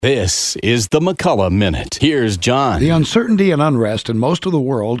This is the McCulloch Minute. Here's John. The uncertainty and unrest in most of the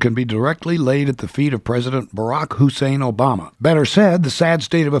world can be directly laid at the feet of President Barack Hussein Obama. Better said, the sad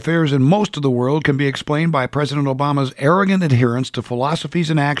state of affairs in most of the world can be explained by President Obama's arrogant adherence to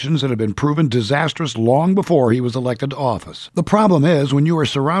philosophies and actions that have been proven disastrous long before he was elected to office. The problem is, when you are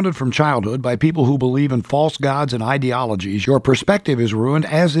surrounded from childhood by people who believe in false gods and ideologies, your perspective is ruined,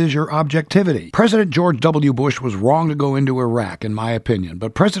 as is your objectivity. President George W. Bush was wrong to go into Iraq, in my opinion,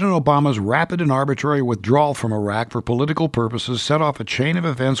 but President Obama's rapid and arbitrary withdrawal from Iraq for political purposes set off a chain of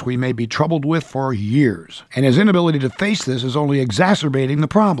events we may be troubled with for years. And his inability to face this is only exacerbating the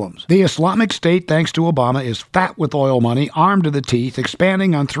problems. The Islamic State, thanks to Obama, is fat with oil money, armed to the teeth,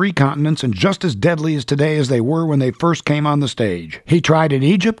 expanding on 3 continents, and just as deadly as today as they were when they first came on the stage. He tried in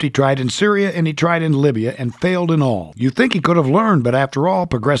Egypt, he tried in Syria, and he tried in Libya, and failed in all. You think he could have learned, but after all,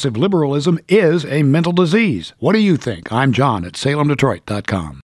 progressive liberalism is a mental disease. What do you think? I'm John at SalemDetroit.com.